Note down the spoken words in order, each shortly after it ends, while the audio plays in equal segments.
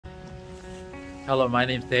Hello, my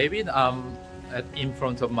name is David. I'm in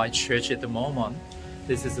front of my church at the moment.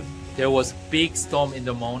 There was a big storm in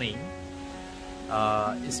the morning,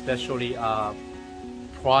 especially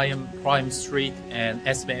Prime Street and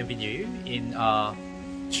Esme Avenue in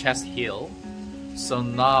Chest Hill. So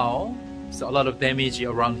now there's a lot of damage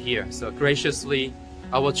around here. So graciously,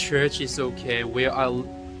 our church is okay. Where I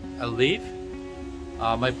live,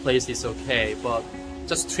 my place is okay, but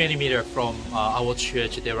just 20 meters from our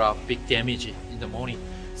church, there are big damage in the morning.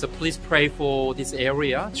 So please pray for this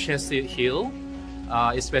area, Chest Hill,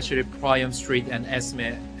 especially Prime Street and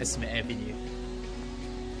Esme Avenue.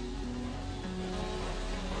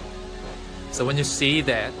 So when you see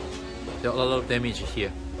that, there are a lot of damage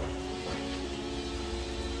here.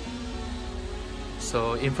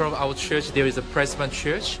 So in front of our church, there is a Presbyterian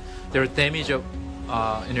church. There are damage of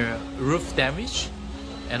roof damage,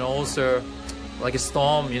 and also like a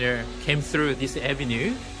storm, came through this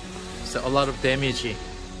avenue. So a lot of damage.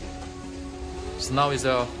 So now is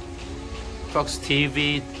a Fox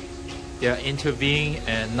TV, they are interviewing,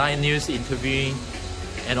 and 9 News interviewing,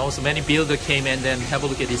 and also many builders came and then have a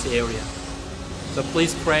look at this area. So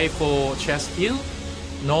please pray for Chest Hill.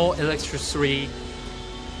 No electricity,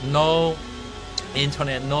 no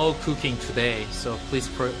internet, no cooking today. So please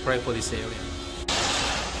pray for this area.